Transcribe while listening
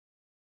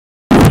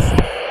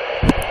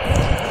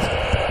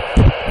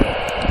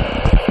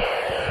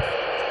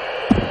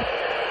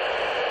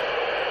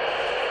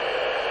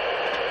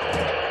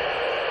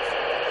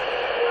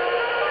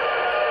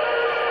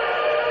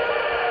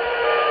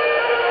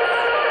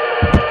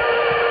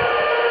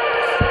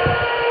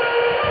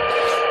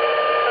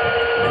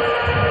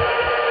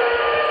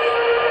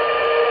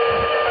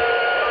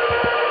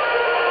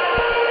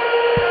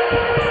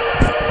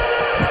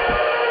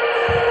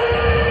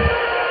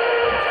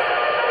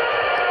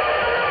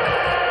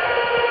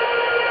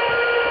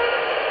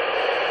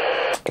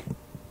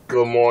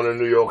Good morning,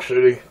 New York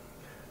City.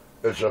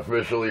 It's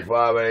officially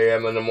 5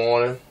 a.m. in the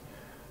morning,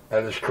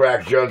 and it's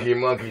crack junkie,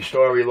 monkey,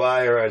 story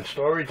liar, and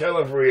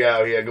storyteller free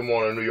out here. Good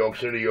morning, New York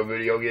City. Your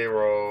video game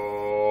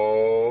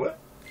roll. Break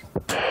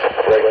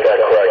that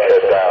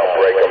crackhead down.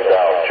 Break him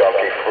down.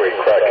 Junkie free,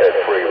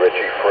 crackhead free,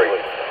 Richie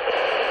free.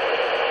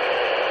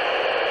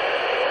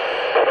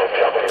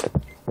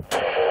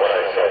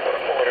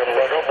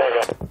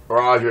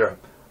 Roger.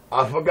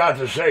 I forgot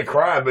to say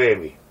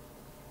crybaby.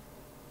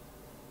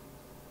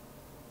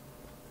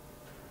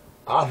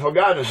 I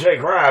forgot to say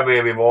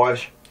crybaby,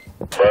 boys.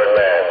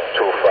 Birdman,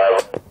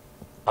 2-5.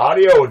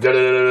 Audio.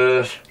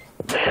 Yes,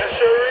 sirree,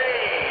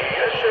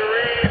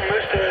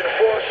 Mr.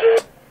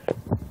 Enforcer.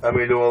 Let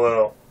me do a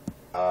little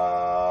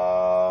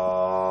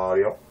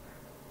audio.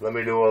 Let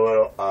me do a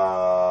little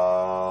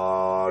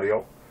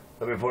audio.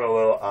 Let me put a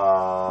little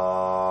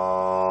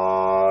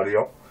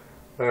audio.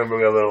 Let me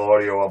bring a little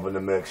audio up in the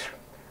mix.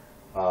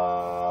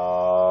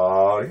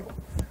 Audio.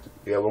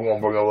 Yeah, we're going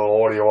to bring a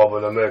little audio up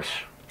in the mix.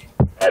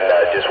 And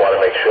I just want to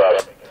make sure.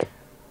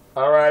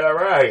 All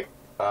right.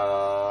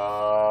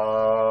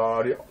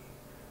 Audio.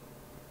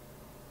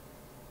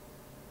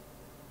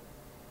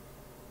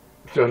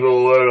 Just a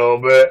little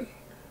bit.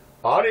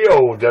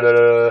 Audio.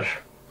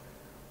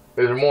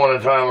 It's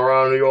morning time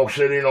around New York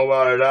City,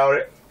 nobody doubt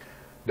it.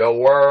 The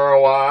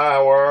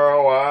worldwide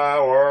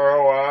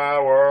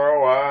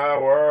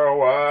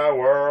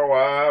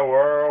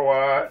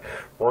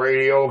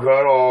radio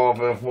cut off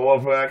in full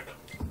effect.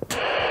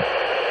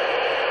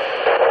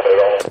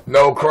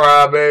 No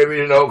cry,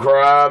 baby, no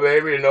cry,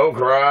 baby, no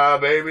cry,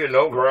 baby,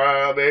 no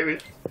cry, baby.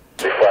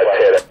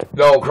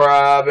 No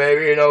cry,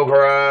 baby, no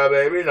cry,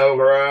 baby, no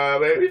cry,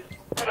 baby.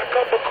 A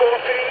cup of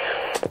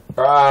coffee.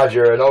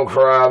 Roger, no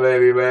cry,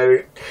 baby,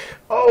 baby.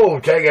 Oh,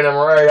 taking him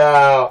right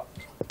out.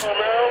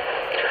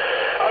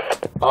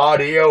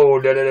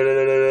 Audio,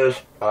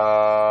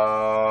 audio.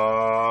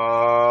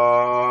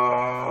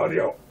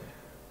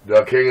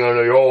 The King of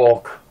New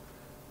York,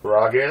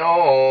 rocking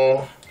on.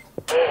 Over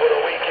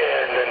the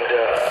weekend, and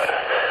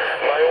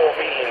by all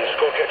means,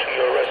 go get you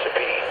your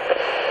recipe.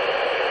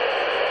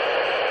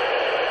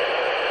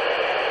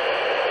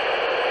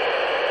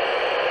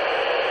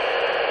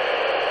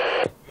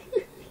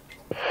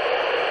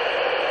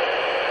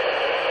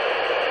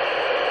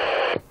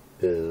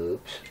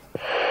 Oops.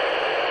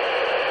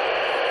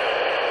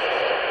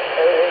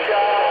 Hey,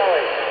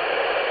 Charlie.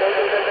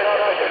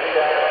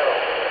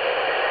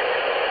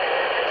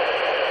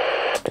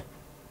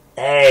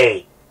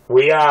 Hey,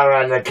 we are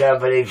on the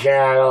company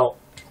channel.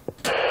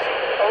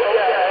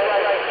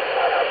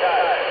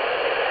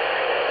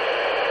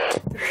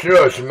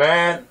 Shush,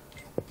 man.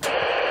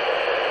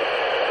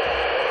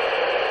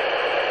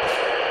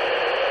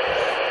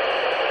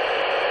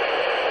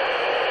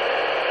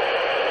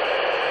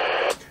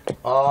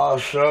 Oh,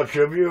 such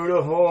a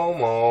beautiful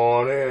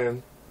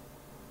morning.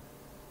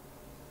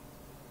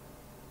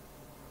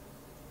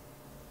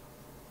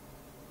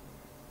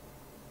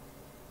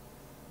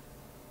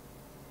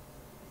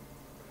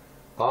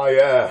 Oh,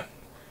 yeah.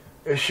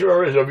 It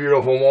sure is a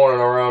beautiful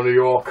morning around New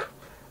York.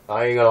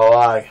 I ain't gonna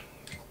lie.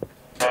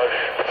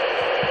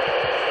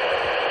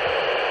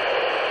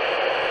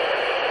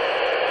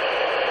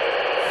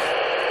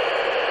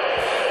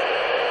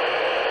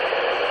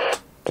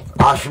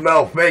 I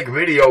smell fake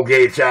video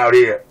gates out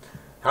here.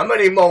 How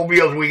many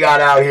mobiles we got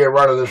out here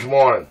running this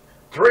morning?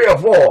 3 or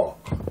 4?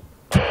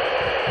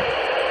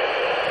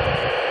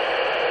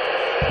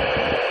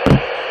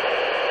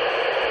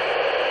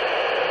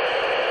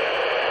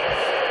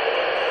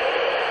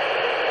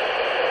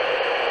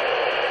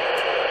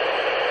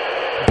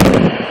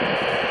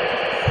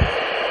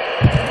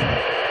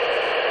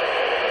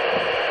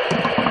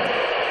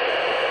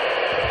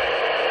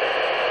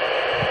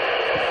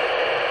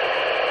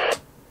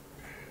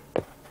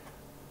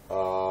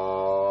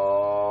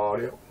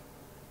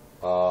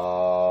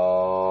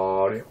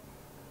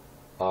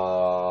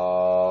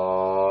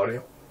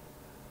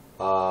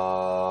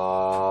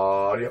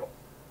 Audio.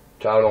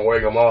 Time to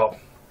wake 'em up.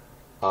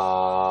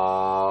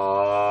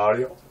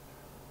 Audio.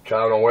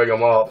 Time to wake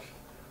 'em up.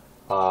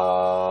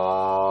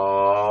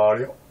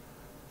 Audio.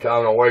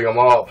 Time to wake 'em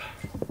up.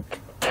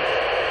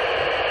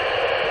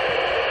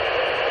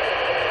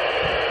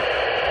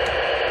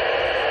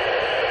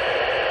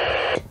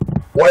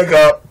 Wake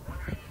up.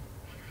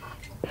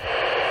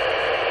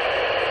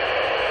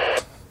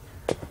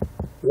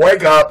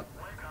 Wake up.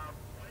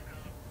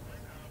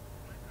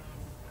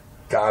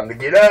 Time to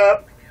get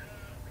up.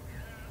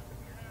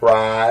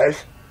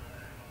 Rise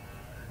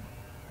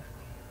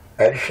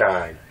and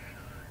shine.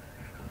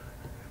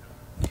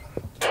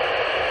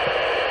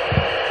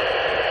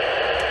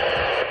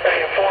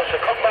 Hey, Enforcer,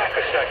 come back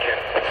a second.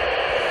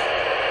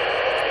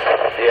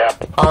 Yeah.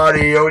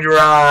 Audio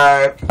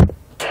drive. Keep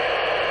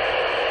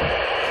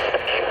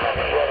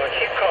coming, brother.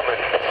 Keep coming.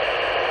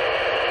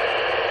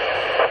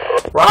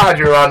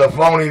 Roger on the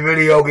phony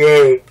video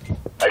gate.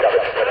 I gotta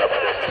set up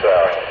this,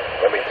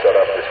 let me set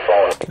up this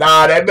phone.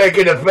 Nah, they're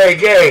making a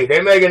fake 8.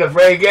 They're making a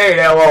fake 8,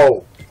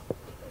 hello.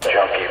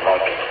 Junkie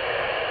monkey.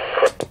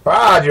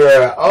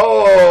 Roger.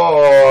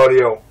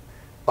 Audio.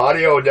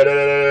 Audio.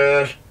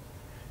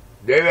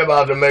 They're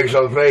about to make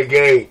some fake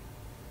gate.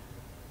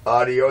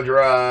 Audio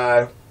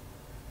drive.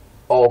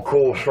 Oh,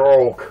 cool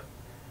stroke.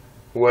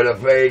 With a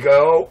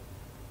fake-o.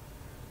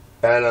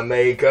 And a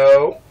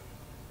make-o.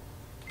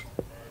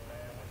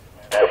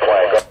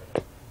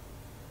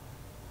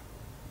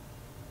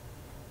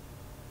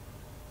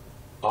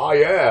 Oh,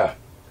 yeah.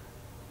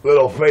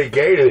 Little fake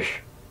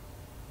gate-ish.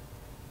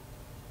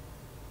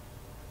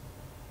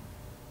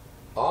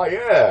 Oh,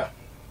 yeah.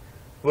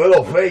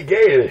 Little fake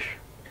gate-ish.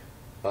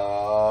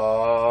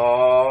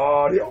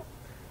 Audio.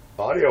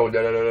 Audio.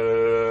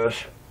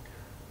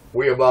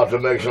 We about to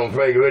make some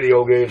fake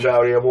video games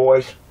out here,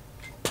 boys.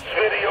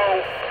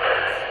 Video,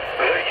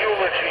 the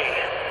eulogy.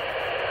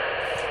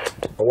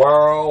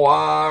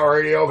 Worldwide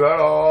radio cut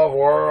off.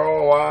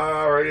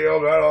 Worldwide radio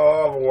cut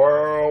off.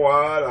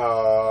 Worldwide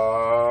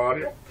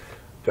audio.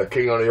 The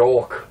King of New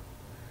York.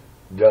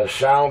 The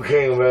Sound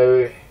King,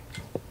 baby.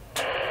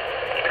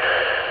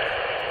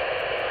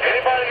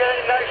 Anybody got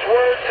any nice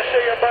words to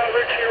say about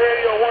Richie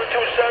Radio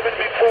 127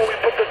 before we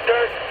put the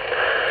dirt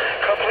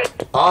complete?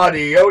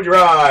 Audio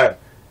drive.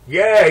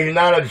 Yeah, he's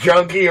not a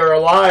junkie or a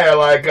liar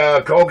like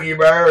Cokie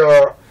Bird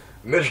or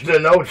Mr.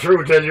 No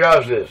Truth and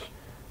Justice.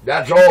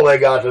 That's all they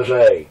got to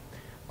say.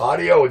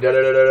 Audio.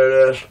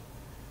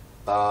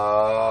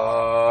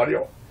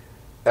 Audio.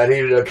 And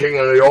he's the King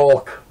of New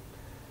York.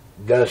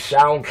 The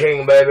Sound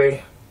King,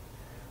 baby.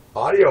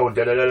 Audio.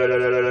 Audio.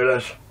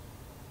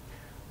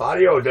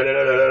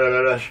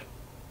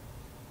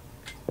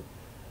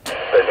 Been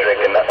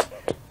drinking that.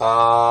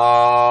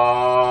 Audio.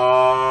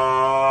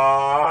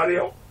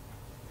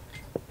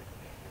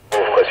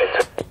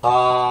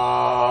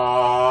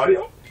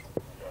 Audio.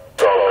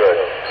 It's all good.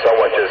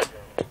 Someone just...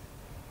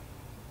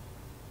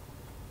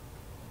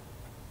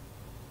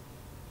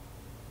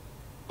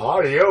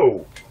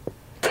 Audio.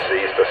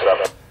 Deceased or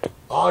something.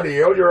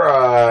 Audio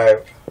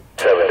drive.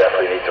 Seven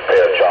definitely needs a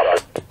pair of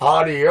choppers.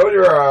 Audio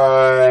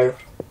drive.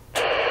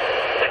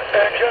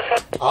 And just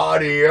like...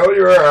 Audio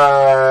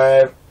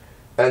drive.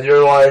 And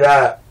just like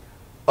that,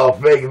 a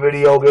fake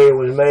video game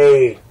was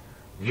made.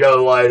 Just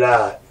like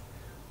that.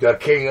 The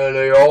King of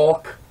New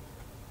York.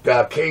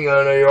 The King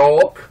of New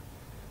York.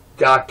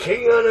 The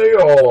King of New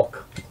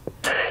York.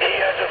 He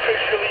has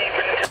officially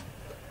been...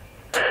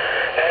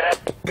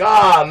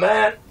 God,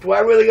 man. Do I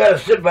really gotta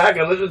sit back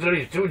and listen to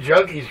these two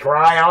junkies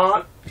cry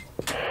on?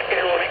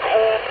 It'll be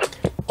called...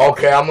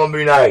 Okay, I'm gonna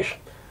be nice.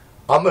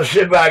 I'm gonna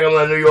sit back and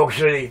let New York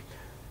City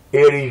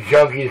hear these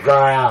junkies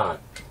cry on.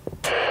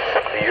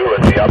 The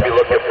eulogy. I'll be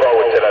looking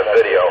forward to that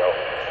video.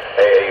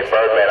 Hey,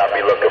 Birdman, I'll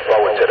be looking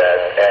forward to that.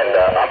 And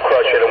I'm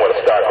crushing it with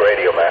a stock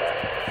radio, man.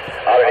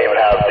 I don't even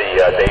have the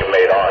Dave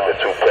made on, the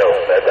 2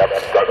 pills. That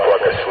fuck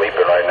is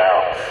sleeping right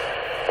now.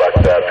 But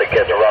if it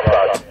gets rough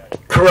out...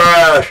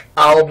 Crash!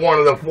 I hope one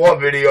of the 4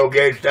 video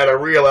games that are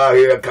real out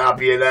here a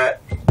copy of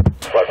that.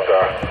 But,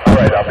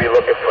 alright, I'll be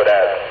looking for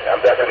that.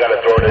 I'm definitely going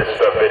to throw this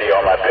video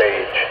on my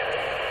page.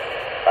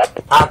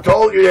 I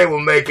told you they were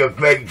making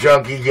fake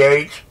junkie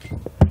gates.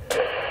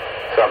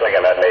 Something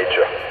of that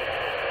nature.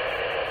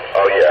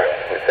 Oh, yeah.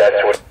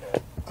 That's what...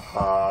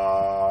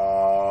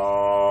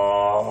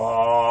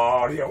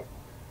 Audio.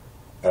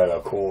 And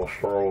a cool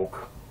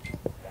stroke.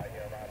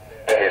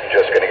 He's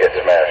just going to get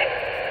smashed.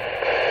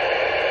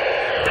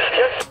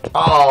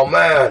 Oh,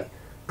 man.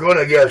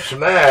 Gonna get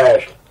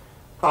smashed.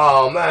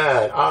 Oh,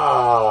 man.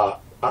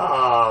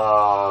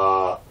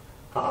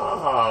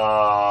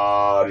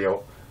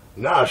 Audio.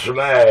 Not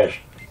smashed.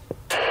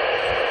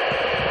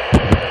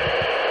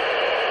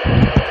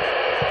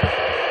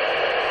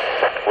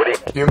 What do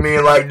You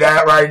mean like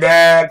that right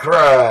there?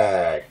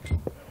 Crash.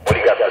 What do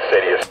you got to say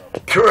to your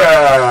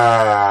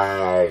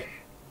Crash.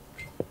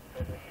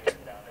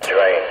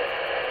 drain?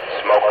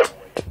 Smoke.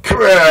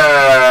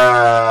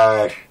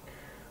 Crash.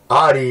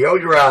 Audio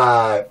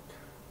drive.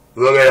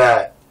 Look at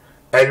that.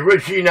 Is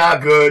Richie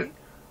not good?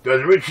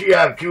 Does Richie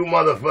have 2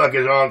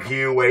 motherfuckers on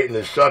cue waiting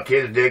to suck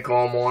his dick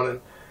all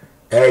morning?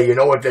 Hey, you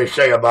know what they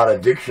say about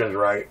addictions,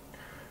 right?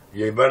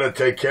 You better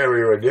take care of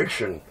your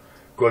addiction.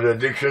 Because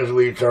addictions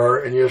lead to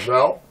hurting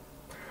yourself,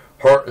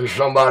 hurting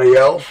somebody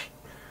else,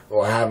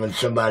 or having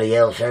somebody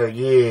else hurt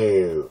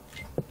you.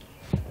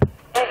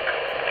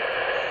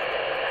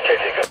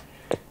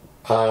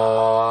 Audio.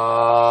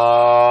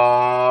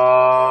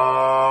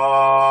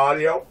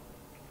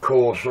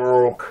 Cool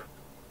stroke.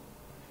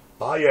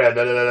 Oh yeah,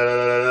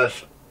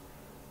 that's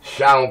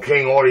Sound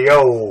King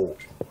Audio. We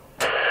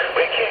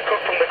can't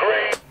cook from the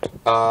grave.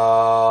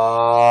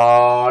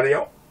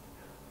 Audio.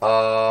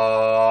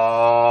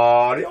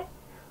 Audio.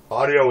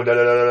 Audio.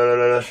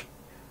 That's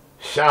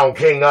Sound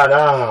King got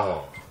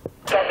down.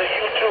 It's on the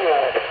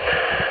YouTube.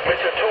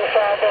 Mr.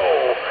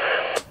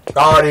 250.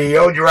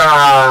 Audio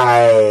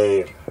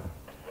drive.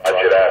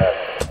 Roger that.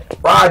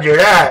 Roger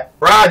that.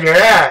 Roger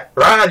that.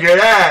 Roger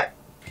that.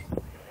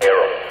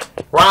 Hero.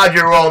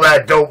 Roger all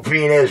that dope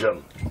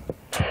fiendism.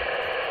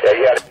 Yeah,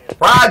 you got it.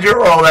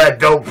 Roger all that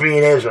dope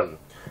fiendism.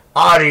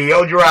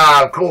 Audio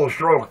drive, cool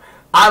stroke.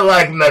 I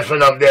like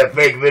messing up their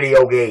fake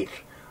video gates.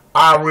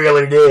 I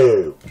really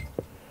do.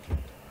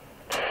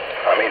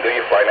 I mean, do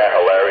you find that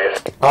hilarious?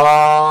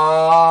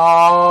 Audio.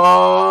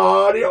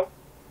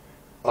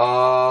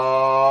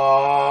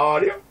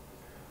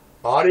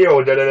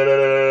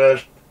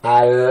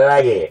 I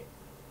like it.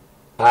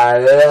 I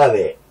love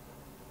it.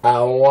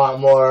 I want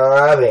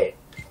more of it.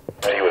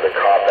 He was a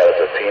cop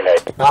as a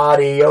teenager.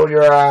 Audio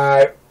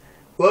drive.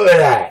 Look at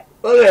that.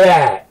 Look at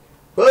that.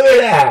 Look at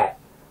that.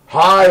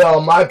 High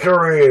on my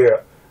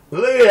career.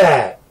 Look at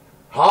that.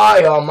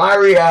 High on my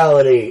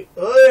reality.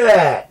 Look at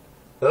that.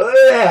 Look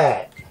at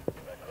that.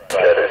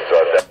 That is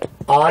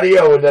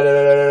Audio. Look at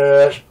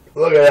that.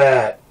 Look at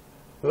that.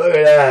 Look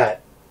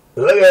at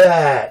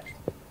that.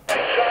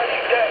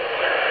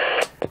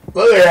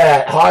 Look at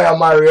that. High on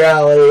my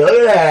reality. Look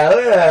at that.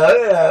 Look at that.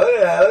 Look at that. Look at that. Look at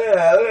that. Look at that. Look at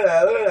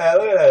that. Look at that.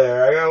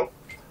 There I go.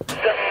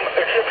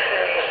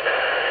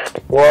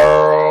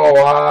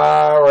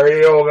 Worldwide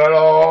radio got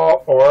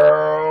off.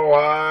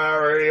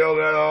 Worldwide radio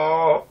got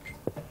off.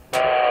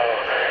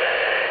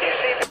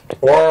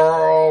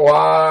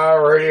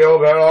 Worldwide radio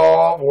cut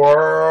off.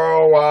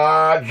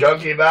 Worldwide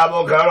junkie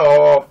babble cut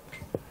off.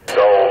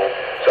 So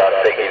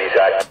I'm thinking he's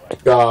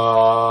acting.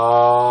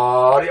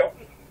 Audio.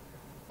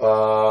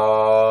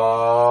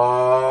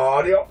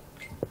 Audio.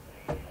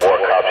 War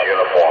cop's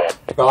uniform.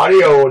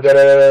 Audio.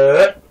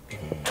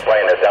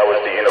 Explain that was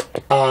the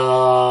uniform.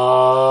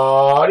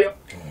 Audio.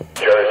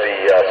 Jersey,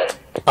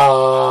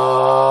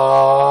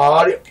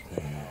 Audio.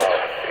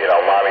 you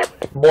know, mommy.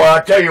 Boy,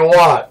 I tell you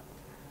what.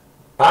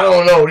 I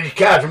don't know. These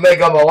cats make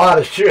up a lot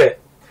of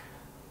shit.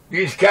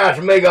 These cats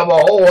make up a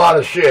whole lot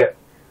of shit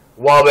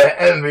while they're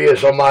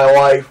envious of my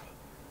life,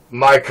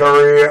 my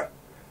career,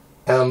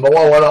 and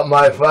blowing up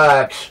my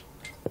facts.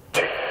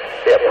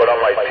 Yeah, put on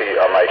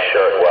my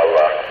shirt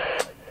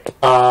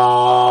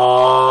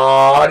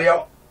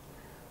Audio.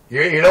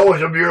 You know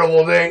what's a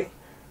beautiful thing?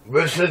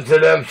 Listen to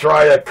them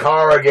try to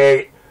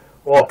corrugate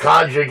or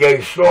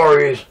conjugate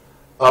stories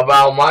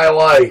about my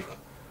life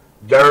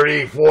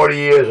 30, 40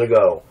 years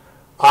ago.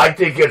 I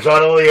think it's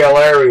utterly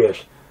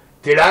hilarious.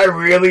 Did I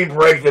really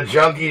break the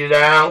junkies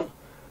down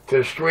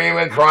to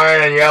screaming,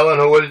 crying, and yelling,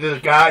 who is this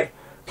guy,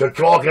 to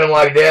talking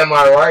like they're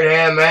my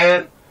right-hand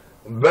man,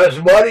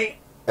 best buddy,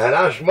 and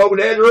I smoke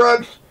their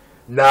drugs?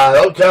 Nah,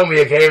 don't tell me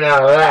it came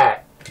out of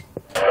that.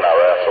 when I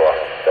wrestle,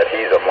 that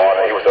he's a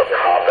martyr. He was a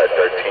cop at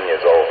 13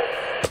 years old.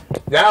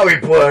 Now we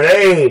put an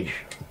age.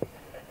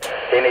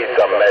 He needs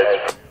some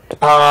meds.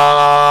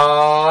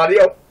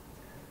 Audio.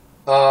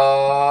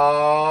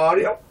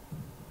 Audio.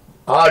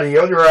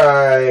 Audio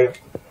drive.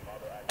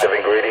 Active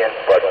ingredient,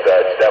 but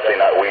it's definitely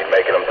not weed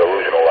making him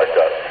delusional like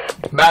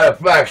that. Matter of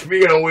fact,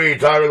 speaking of weed,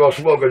 time to go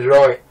smoke a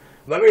joint.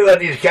 Let me let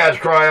these cats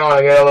cry on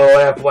and get a little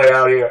airplay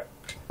out here.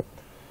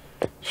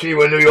 See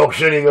what New York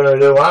City gonna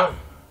do, huh?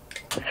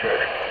 The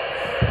fantasy,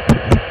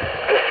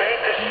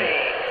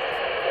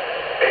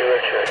 hey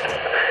Richard,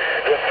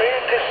 the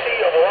fantasy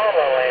of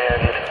Lava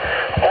Land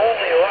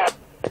only lasts.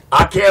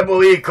 I can't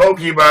believe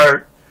Cokie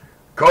Bird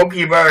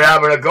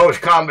having a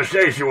ghost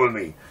conversation with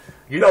me.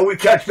 You know, we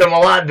catch them a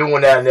lot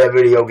doing that in their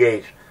video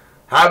games.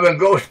 Having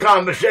ghost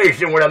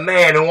conversation with a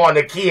man who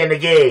wanted the key in the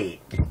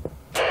gate. He's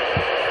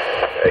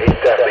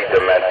definitely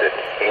demented.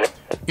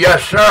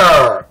 Yes,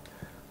 sir.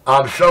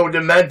 I'm so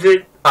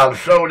demented. I'm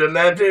so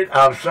demented.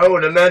 I'm so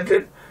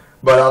demented.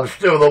 But I'm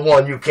still the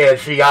one you can't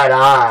see eye to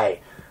eye.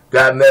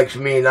 That makes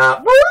me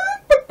not...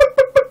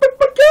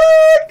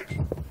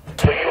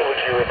 The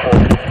eulogy report.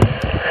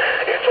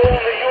 It's all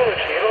in the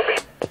eulogy. It'll be.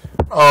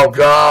 Oh,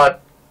 God.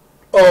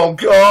 Oh,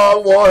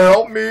 God, Lord,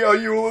 help me. A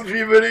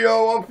eulogy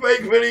video, a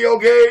fake video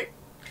game.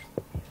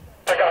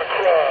 I got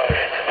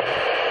crushed.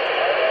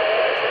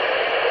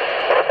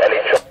 And he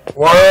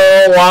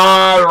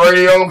Worldwide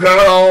radio cut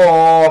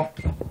off.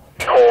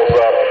 calls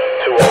up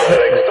 206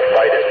 to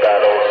fight his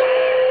battles.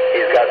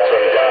 He's got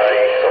some guy,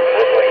 some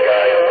Brooklyn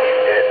guy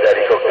that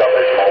he hooked up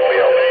his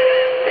mobile.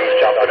 He's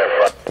jumping in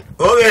front.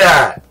 Look at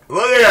that.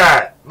 Look at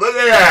that. Look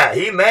at that.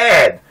 He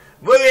mad.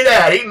 Look at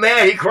that. He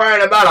mad. He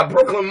crying about a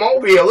Brooklyn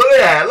mobile. Look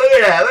at that. Look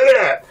at that. Look at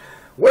that.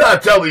 What did I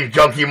tell these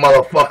junkie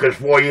motherfuckers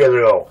 4 years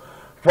ago?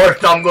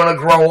 First I'm going to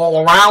grow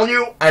all around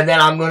you, and then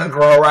I'm going to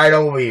grow right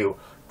over you.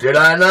 Did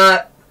I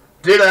not?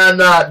 Did I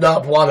not, the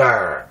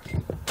plugger?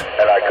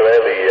 And I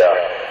gladly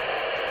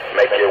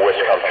make your wish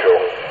come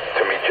true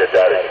to meet your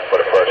daddy for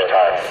the first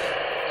time.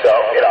 So,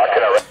 you know, I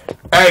can arrange.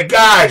 Hey,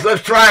 guys,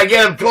 let's try and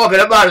get him talking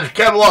about his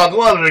Kevlar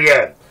gloves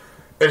again.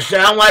 It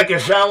sound like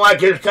his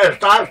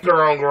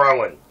testosterone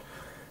growing.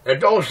 It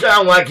don't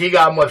sound like he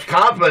got much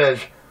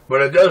confidence,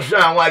 but it does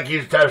sound like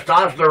his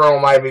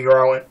testosterone might be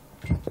growing.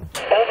 Only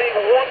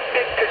one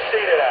thing to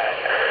say to that.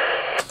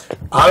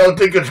 I don't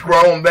think it's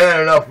growing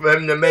bad enough for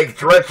him to make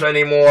threats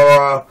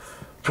anymore,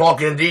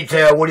 talk in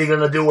detail what he's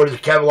going to do with his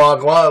Kevlar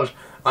gloves,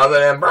 other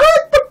than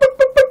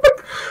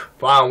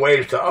find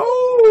ways to, On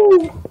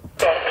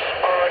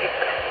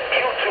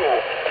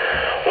YouTube.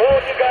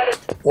 All you gotta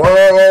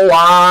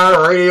worldwide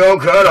radio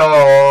cut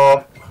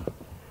off.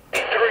 3.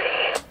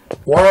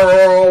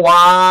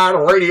 Worldwide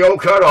radio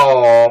cut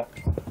off.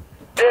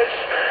 This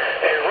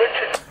and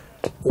Richard.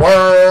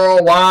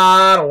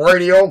 Worldwide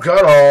radio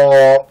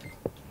cutoff.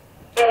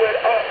 Do it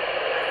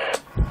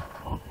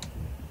up.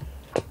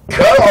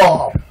 Cut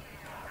off.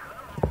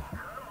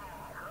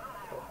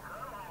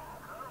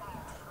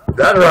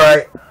 That's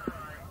right.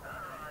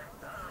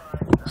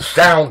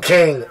 Sound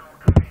King.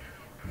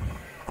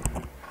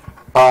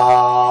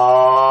 Audio.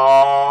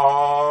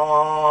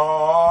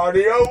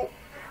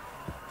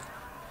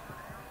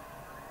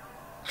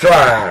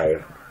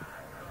 Drive.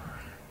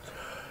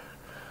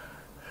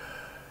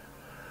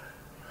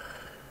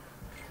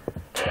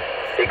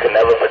 He could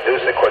never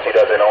produce it because he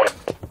doesn't own it.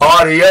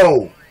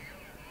 Audio.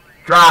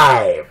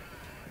 Drive.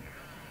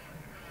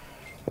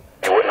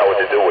 He wouldn't know what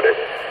to do with it.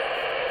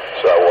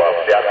 So,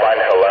 yeah, I find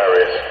it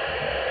hilarious.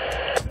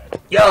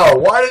 Yo,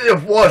 why does the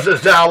Enforcer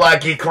sound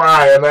like he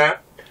crying, man?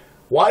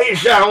 Why you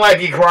sound like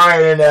he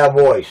crying in that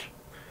voice?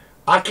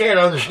 I can't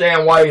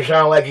understand why you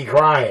sound like he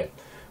crying.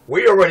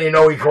 We already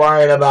know he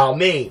crying about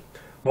me.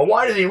 But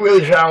why does he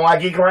really sound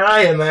like he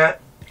crying, man?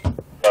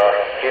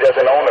 He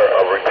doesn't own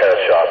a repair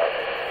shop.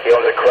 He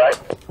owns a crack.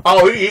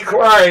 Oh, he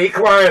crying. He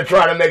crying to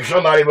try to make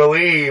somebody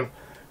believe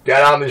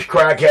that I'm his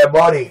crackhead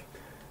buddy.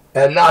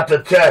 And not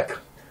the tech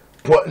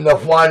putting the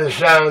finest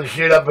sound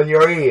shit up in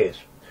your ears.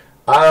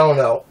 I don't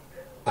know.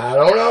 I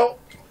don't know.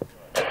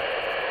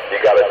 You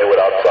gotta do it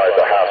outside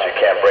the house. You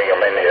can't bring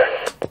him in here.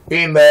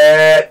 He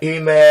mad, he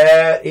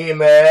mad, he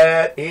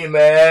mad, he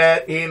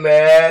mad, he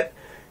mad.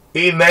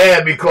 He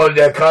mad because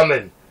they're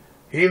coming.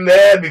 He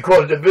mad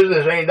because the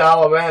business ain't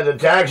dollar vans and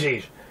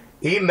taxis.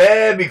 He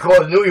mad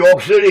because New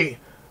York City,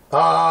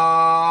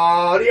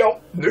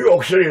 New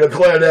York City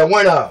declared their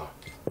winner. I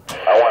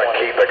want to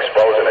keep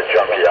exposing a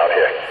junkie out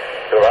here.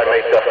 Do I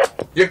make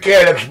that? You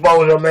can't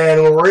expose a man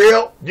who's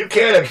real. You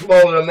can't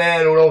expose a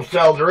man who don't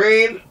sell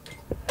dreams.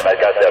 I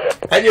got that.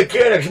 And you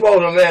can't expose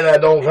a man that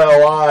don't tell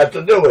lies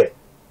to do it.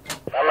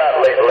 I'm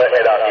not letting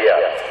it out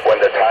yet. When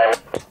the time...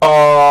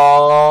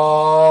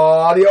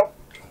 Audio.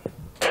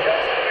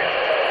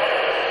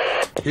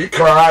 He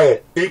crying.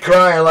 He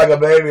crying like a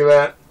baby,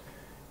 man.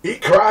 He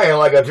crying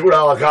like a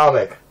 $2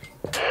 comic.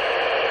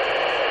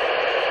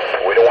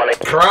 We don't want to...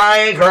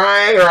 Crying,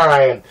 crying,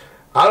 crying.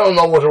 I don't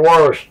know what's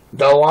worse,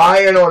 the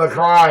lying or the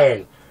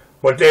crying,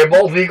 but they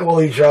both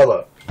equal each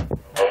other. And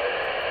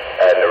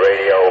the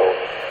radio...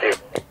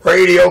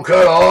 Radio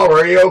cut off,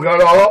 radio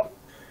cut off.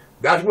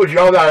 That's what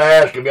y'all gotta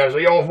ask him. You gotta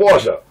say, yo,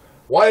 Enforcer,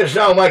 why does it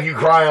sound like you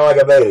crying like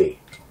a baby?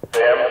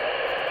 Him?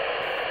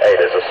 Hey,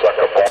 there's a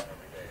sucker ball.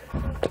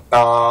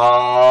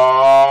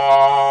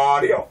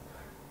 Audio.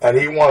 And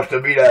he wants to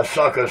be that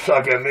sucker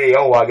sucking me.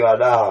 Oh, I got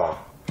The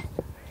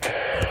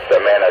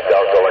man that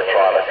does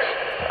electronics.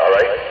 All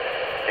right?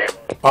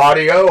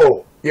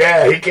 Audio.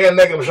 Yeah, he can't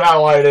make him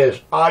sound like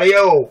this.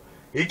 Audio.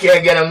 He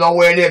can't get him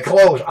nowhere near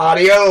close.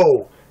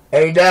 Audio.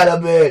 Ain't that a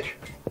bitch?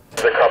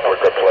 There's a couple of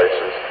good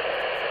places.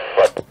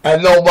 But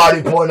And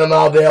nobody putting them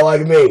out there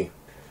like me.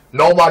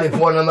 Nobody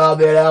putting them out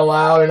there that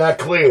loud and that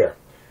clear.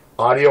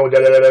 Audio.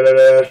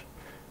 Da-da-da-da-da.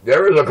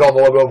 There is a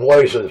couple of good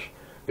places.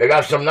 They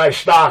got some nice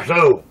stock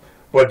too.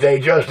 But they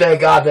just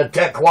ain't got the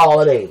tech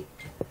quality.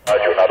 I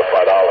do another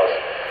 $5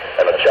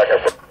 and a check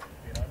for...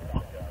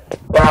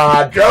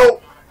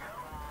 Joe.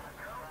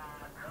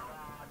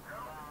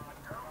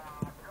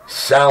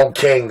 Sound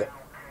King.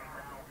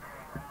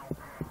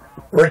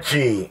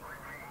 Richie.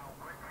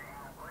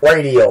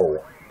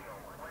 Radio.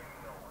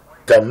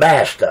 The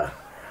master.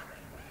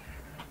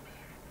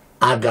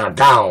 I got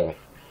down.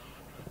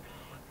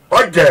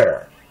 Right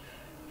there.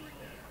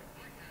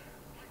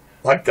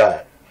 Like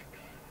that.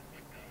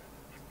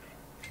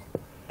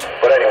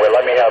 But anyway,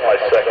 let me have my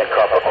second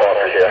cup of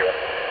coffee here.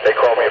 They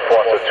call me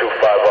Enforcer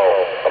 250.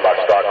 I'm on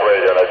Stock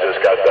Radio and I just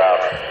got down.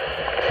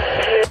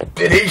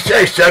 Did he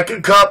say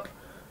second cup?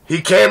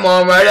 He came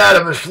on right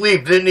out of his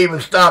sleep, didn't even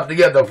stop to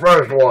get the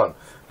first one.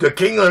 The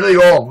King of New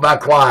York,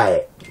 back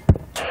quiet.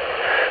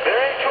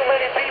 There ain't too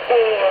many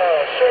people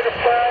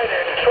certified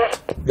and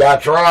trusted.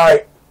 That's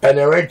right. And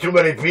there ain't too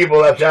many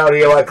people that's out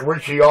here like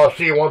Richie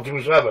RC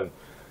 127.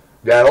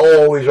 That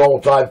always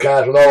old time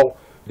cats know.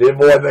 This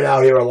boy been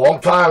out here a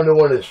long time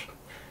doing this.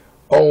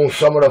 Owns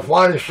some of the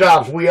finest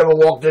shops we ever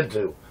walked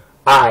into.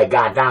 I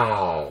got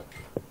down. Knows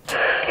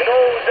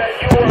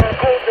that you are a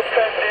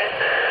co-defendant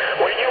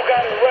when you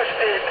got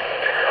arrested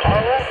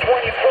on Route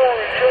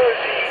 24 in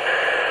Jersey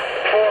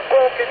for a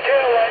broken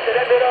taillight that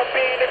ended up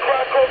being a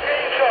crack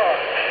cocaine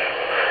charge.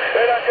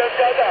 And I just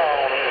got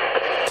down.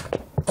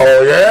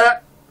 Oh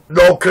yeah?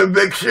 No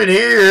conviction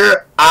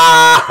here.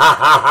 Ah ha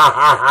ha ha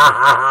ha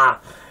ha ha.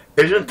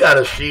 Isn't that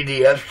a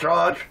CDS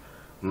charge?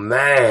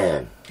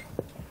 Man.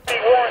 He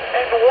won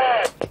and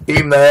won.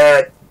 He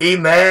mad. He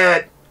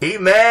mad. He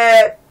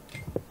mad.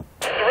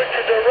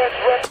 Richard's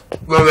arrest.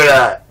 Look at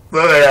that.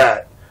 Look at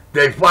that.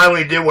 They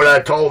finally did what I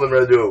told them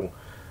to do.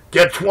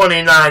 Get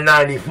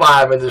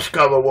 $29.95 and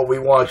discover what we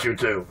want you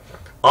to.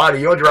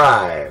 Audio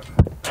Drive.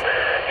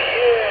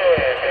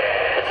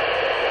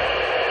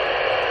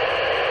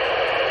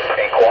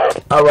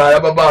 All right,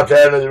 I'm about to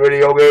end this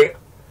video gate.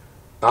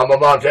 I'm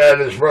about to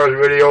end this first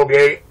video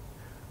gate.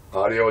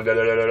 Audio.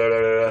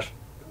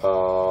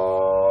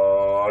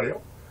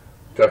 Audio.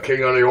 The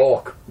king of New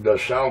York, the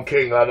sound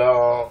king of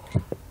the...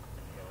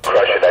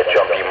 Crushing that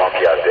junkie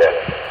monkey out there.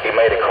 He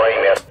made a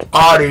claim here.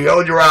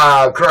 Audio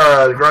drive,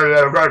 crush,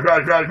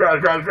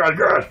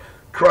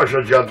 crush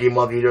a junkie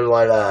monkey just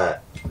like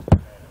that.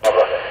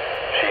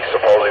 She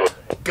supposedly was...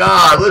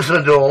 God,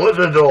 listen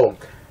to him.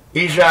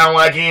 He sound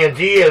like he in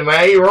tears,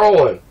 man. He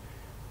rolling.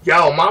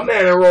 Yo, my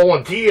man is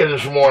rolling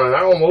tears this morning. I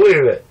don't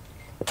believe it.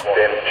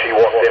 Then she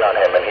walked in on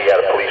him and he had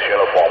a police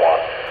uniform on.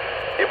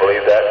 You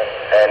believe that?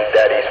 And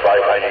Daddy's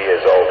 500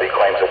 years old. He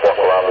claims to walk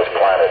around this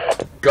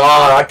planet.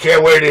 God, I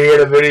can't wait to hear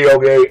the video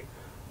gate.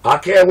 I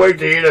can't wait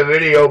to hear the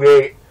video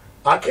gate.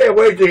 I can't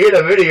wait to hear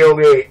the video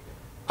gate.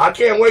 I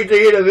can't wait to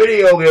hear the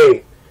video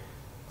gate.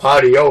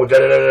 Audio,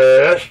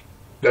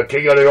 the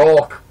king of New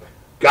York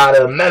got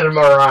him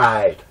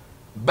mesmerized,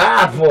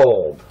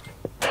 baffled.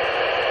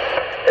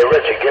 Hey,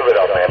 Richie, give it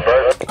up, man.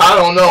 Bird. I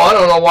don't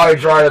know why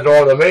he's trying to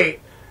talk to me.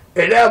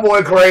 Is that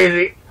boy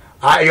crazy?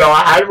 I'd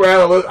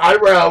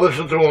rather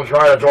listen to him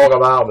try to talk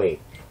about me.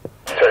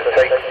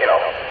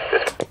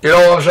 You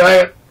know what I'm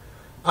saying?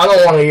 I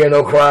don't want to hear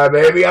no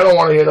crybaby. I don't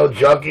want to hear no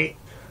junkie.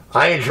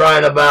 I ain't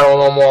trying to battle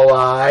no more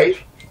lies.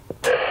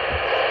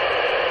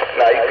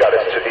 Now you got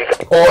his...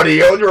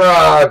 Audio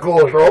drive,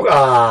 cool stroke.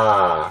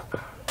 I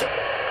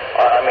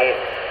mean,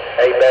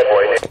 hey, bad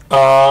boy.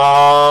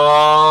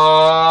 Audio.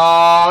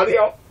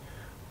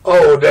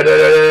 Oh,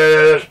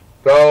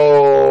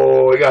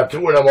 we got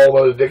two of them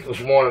over the dick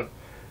this morning.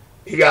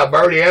 He got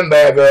Birdie and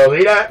Bad Girl.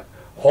 See that?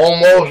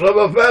 Almost of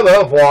a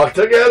feather flock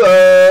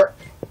together.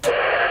 The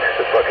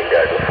fucking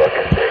guy's a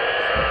fucking dick.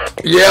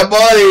 Yeah,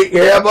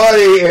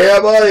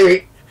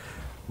 buddy.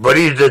 But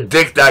he's the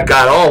dick that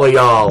got all of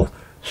y'all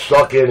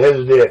sucking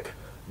his dick.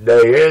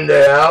 Day in,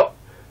 day out,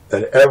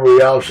 and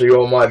every ounce of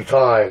your mic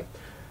time.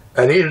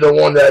 And he's the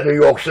one that New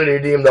York City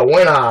deemed the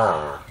winner.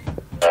 I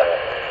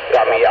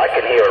mean, I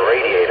can hear a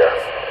radiator.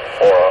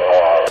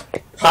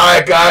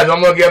 Alright, guys,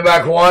 I'm going to get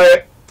back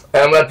quiet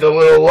and let the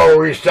little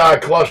Lower East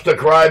Side cluster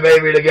cry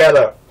baby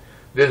together.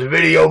 This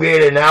video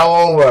gate is now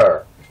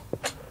over.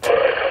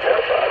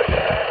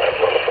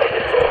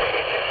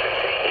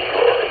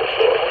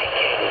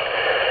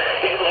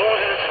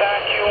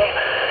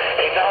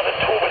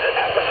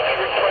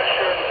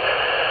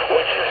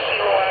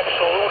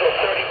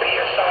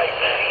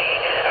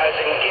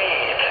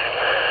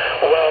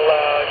 Well,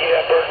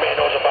 yeah, Birdman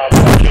knows about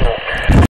that, too.